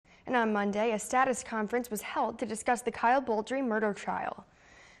And on Monday, a status conference was held to discuss the Kyle Boldrey murder trial.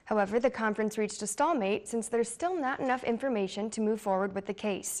 However, the conference reached a stalemate since there's still not enough information to move forward with the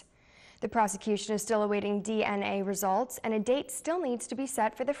case. The prosecution is still awaiting DNA results, and a date still needs to be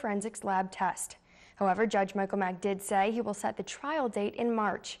set for the forensics lab test. However, Judge Michael Mack did say he will set the trial date in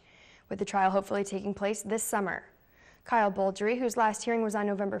March, with the trial hopefully taking place this summer. Kyle Boldrey, whose last hearing was on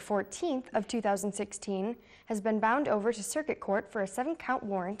November 14th of 2016, has been bound over to circuit court for a 7-count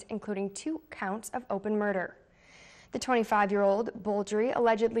warrant, including 2 counts of open murder. The 25-year-old Boldrey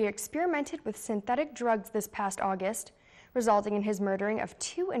allegedly experimented with synthetic drugs this past August, resulting in his murdering of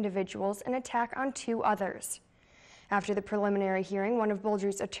 2 individuals and attack on 2 others. After the preliminary hearing, one of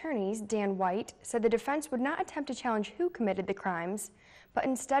Boldrey's attorneys, Dan White, said the defense would not attempt to challenge who committed the crimes, but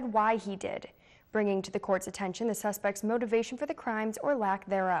instead why he did, bringing to the court's attention the suspect's motivation for the crimes or lack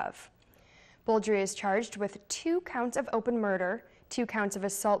thereof. Boldrey is charged with 2 counts of open murder, 2 counts of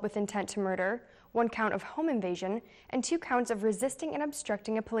assault with intent to murder, 1 count of home invasion, and 2 counts of resisting and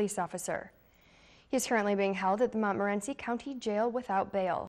obstructing a police officer. He is currently being held at the Montmorency County Jail without bail.